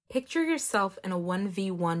Picture yourself in a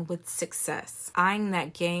 1v1 with success, eyeing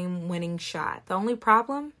that game-winning shot. The only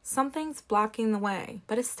problem? Something's blocking the way,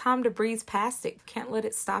 but it's time to breeze past it. Can't let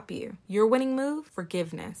it stop you. Your winning move?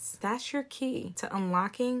 Forgiveness. That's your key to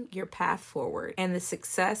unlocking your path forward and the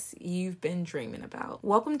success you've been dreaming about.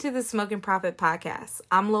 Welcome to the Smoking Profit Podcast.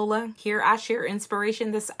 I'm Lola. Here I share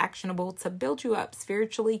inspiration that's actionable to build you up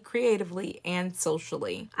spiritually, creatively, and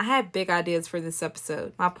socially. I had big ideas for this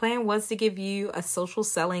episode. My plan was to give you a social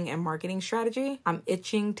selling and marketing strategy. I'm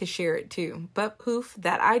itching to share it too, but poof,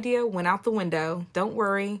 that idea went out the window. Don't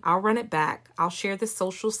worry, I'll run it back. I'll share the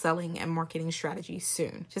social selling and marketing strategy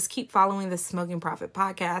soon. Just keep following the Smoking Profit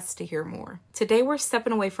Podcast to hear more. Today we're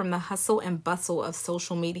stepping away from the hustle and bustle of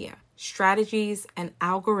social media, strategies, and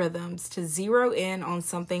algorithms to zero in on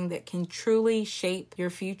something that can truly shape your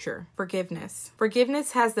future. Forgiveness.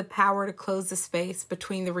 Forgiveness has the power to close the space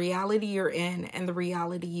between the reality you're in and the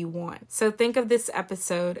reality you want. So think of this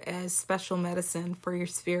episode as special medicine for your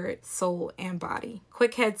spirit, soul, and body.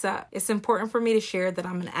 Quick heads up. It's important for me to share that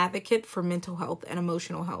I'm an advocate for mental health and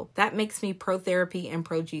emotional health. That makes me pro-therapy and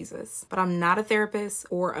pro-Jesus. But I'm not a therapist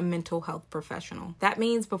or a mental health professional. That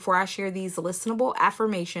means before I share these listenable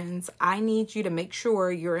affirmations, I need you to make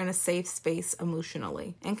sure you're in a safe space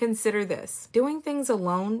emotionally. And consider this. Doing things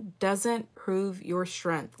alone doesn't prove your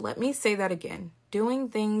strength. Let me say that again. Doing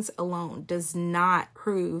things alone does not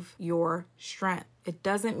prove your strength. It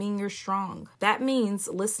doesn't mean you're strong. That means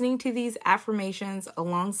listening to these affirmations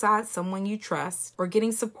alongside someone you trust or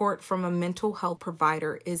getting support from a mental health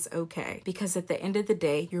provider is okay. Because at the end of the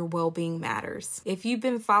day, your well-being matters. If you've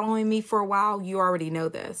been following me for a while, you already know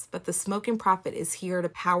this, but the Smoking Profit is here to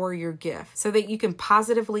power your gift so that you can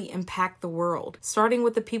positively impact the world, starting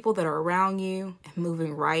with the people that are around you and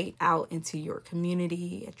moving right out into your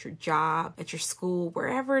community, at your job, at your school,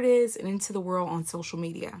 wherever it is, and into the world on social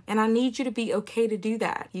media. And I need you to be okay to do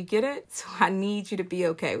that. You get it? So I need you to be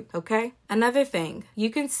okay? Another thing, you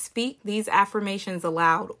can speak these affirmations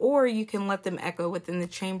aloud or you can let them echo within the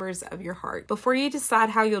chambers of your heart. Before you decide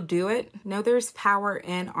how you'll do it, know there's power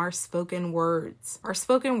in our spoken words. Our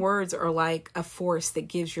spoken words are like a force that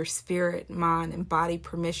gives your spirit, mind, and body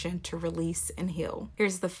permission to release and heal.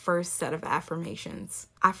 Here's the first set of affirmations.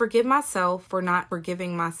 I forgive myself for not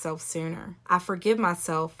forgiving myself sooner. I forgive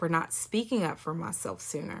myself for not speaking up for myself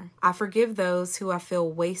sooner. I forgive those who I feel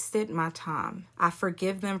wasted my time. I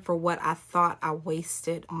forgive them for what I thought I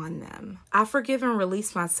wasted on them. I forgive and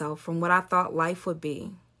release myself from what I thought life would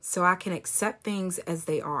be, so I can accept things as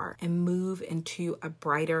they are and move into a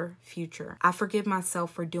brighter future. I forgive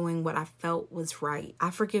myself for doing what I felt was right. I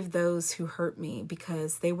forgive those who hurt me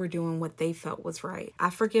because they were doing what they felt was right. I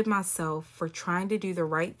forgive myself for trying to do the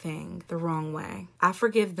right thing the wrong way. I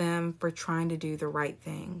forgive them for trying to do the right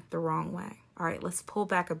thing the wrong way. All right, let's pull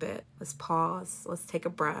back a bit. Let's pause. Let's take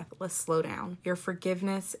a breath. Let's slow down. Your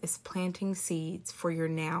forgiveness is planting seeds for your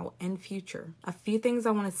now and future. A few things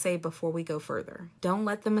I want to say before we go further. Don't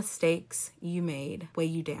let the mistakes you made weigh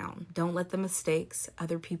you down. Don't let the mistakes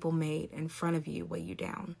other people made in front of you weigh you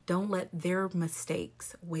down. Don't let their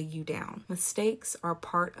mistakes weigh you down. Mistakes are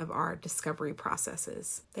part of our discovery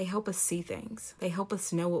processes. They help us see things. They help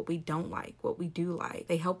us know what we don't like, what we do like.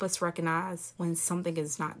 They help us recognize when something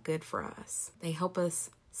is not good for us. They help us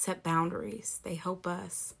set boundaries. They help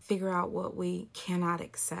us figure out what we cannot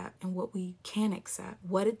accept and what we can accept.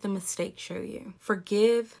 What did the mistake show you?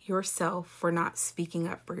 Forgive yourself for not speaking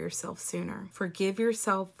up for yourself sooner. Forgive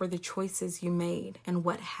yourself for the choices you made and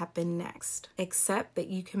what happened next. Accept that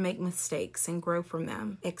you can make mistakes and grow from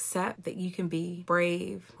them. Accept that you can be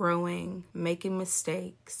brave, growing, making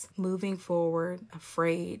mistakes, moving forward,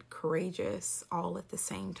 afraid, courageous, all at the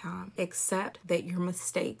same time. Accept that your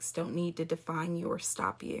mistakes don't need to define you or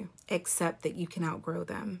stop you. Accept that you can outgrow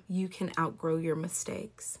them. You can outgrow your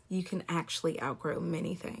mistakes. You can actually outgrow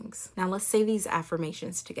many things. Now let's say these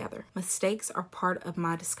affirmations together. Mistakes are part of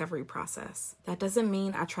my discovery process. That doesn't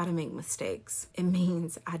mean I try to make mistakes. It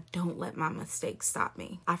means I don't let my mistakes stop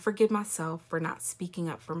me. I forgive myself for not speaking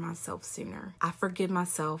up for myself sooner. I forgive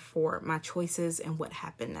myself for my choices and what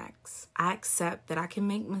happened next. I accept that I can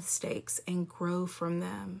make mistakes and grow from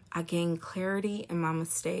them. I gain clarity in my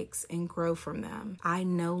mistakes and grow from them. I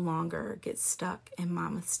no longer get stuck in my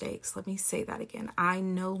mistakes. Let me say that again. I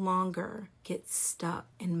no longer get stuck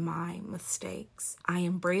in my mistakes. I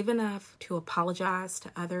am brave enough to apologize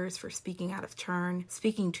to others for speaking out of turn,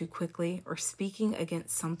 speaking too quickly, or speaking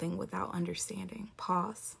against something without understanding.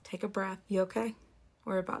 Pause. Take a breath. You okay?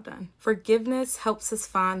 We're about done. Forgiveness helps us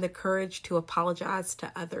find the courage to apologize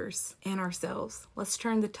to others and ourselves. Let's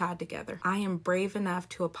turn the tide together. I am brave enough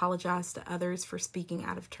to apologize to others for speaking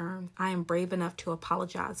out of turn. I am brave enough to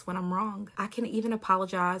apologize when I'm wrong. I can even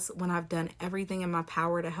apologize when I've done everything in my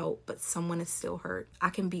power to help, but someone is still hurt. I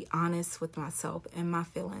can be honest with myself and my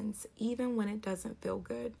feelings, even when it doesn't feel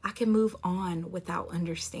good. I can move on without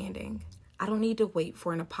understanding. I don't need to wait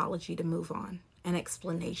for an apology to move on, an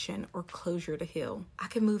explanation, or closure to heal. I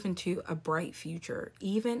can move into a bright future,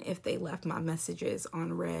 even if they left my messages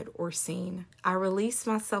unread or seen. I release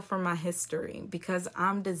myself from my history because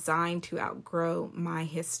I'm designed to outgrow my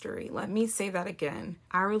history. Let me say that again.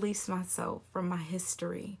 I release myself from my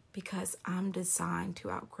history because I'm designed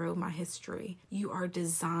to outgrow my history. You are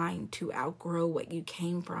designed to outgrow what you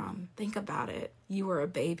came from. Think about it. You were a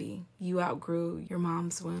baby. You outgrew your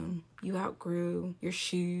mom's womb. You outgrew your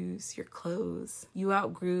shoes, your clothes. You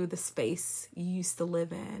outgrew the space you used to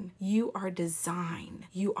live in. You are designed.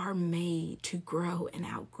 You are made to grow and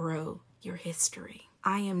outgrow your history.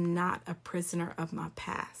 I am not a prisoner of my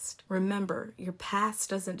past. Remember, your past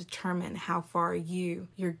doesn't determine how far you,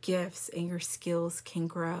 your gifts, and your skills can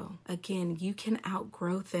grow. Again, you can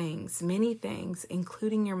outgrow things, many things,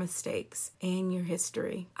 including your mistakes and your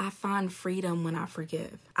history. I find freedom when I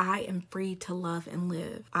forgive. I am free to love and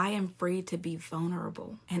live. I am free to be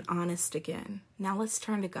vulnerable and honest again. Now let's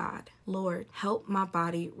turn to God. Lord, help my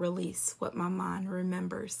body release what my mind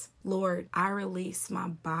remembers. Lord, I release my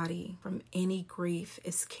body from any grief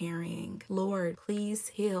it's carrying. Lord, please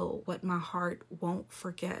heal what my heart won't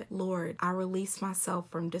forget. Lord, I release myself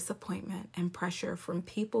from disappointment and pressure from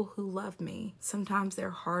people who love me. Sometimes they're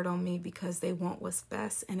hard on me because they want what's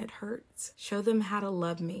best and it hurts. Show them how to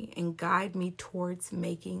love me and guide me towards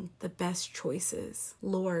making the best choices.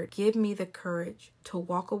 Lord, give me the courage to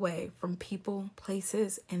walk away from people,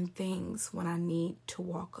 places, and things when I need to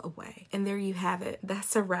walk away. And there you have it.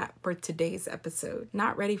 That's a wrap for today's episode.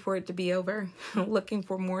 Not ready for it to be over. Looking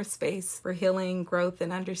for more space for healing, growth,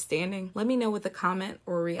 and understanding? Let me know with a comment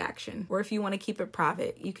or reaction. Or if you want to keep it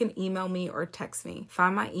private, you can email me or text me.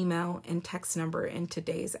 Find my email and text number in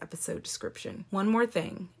today's episode description. One more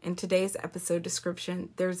thing. In today's episode description,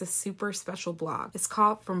 there's a super special blog. It's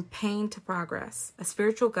called From Pain to Progress, a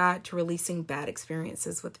spiritual guide to releasing bad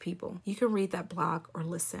experiences with people. You can read that blog or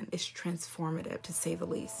listen. It's transformative, to say the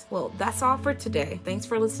least. Well, that's all for today. Thanks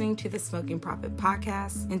for listening to the Smoking Prophet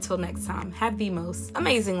podcast. Until next time, have the most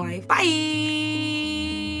amazing life. Bye!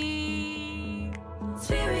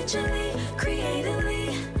 Spiritually,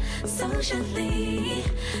 creatively, socially,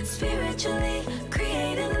 spiritually,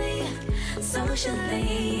 creatively,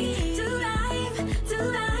 socially. Do life,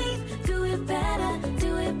 do it better,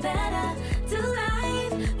 do it better. Do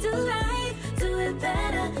life, do it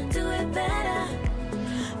better, do it better.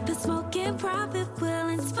 The Smoking Prophet will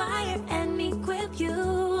inspire and equip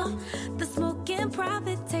you. The Smoking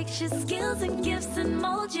Prophet takes your skills and gifts and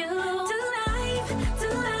mold you. Do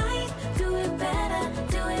life, do it better,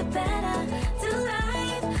 do it better. Do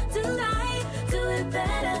life, do it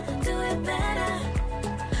better.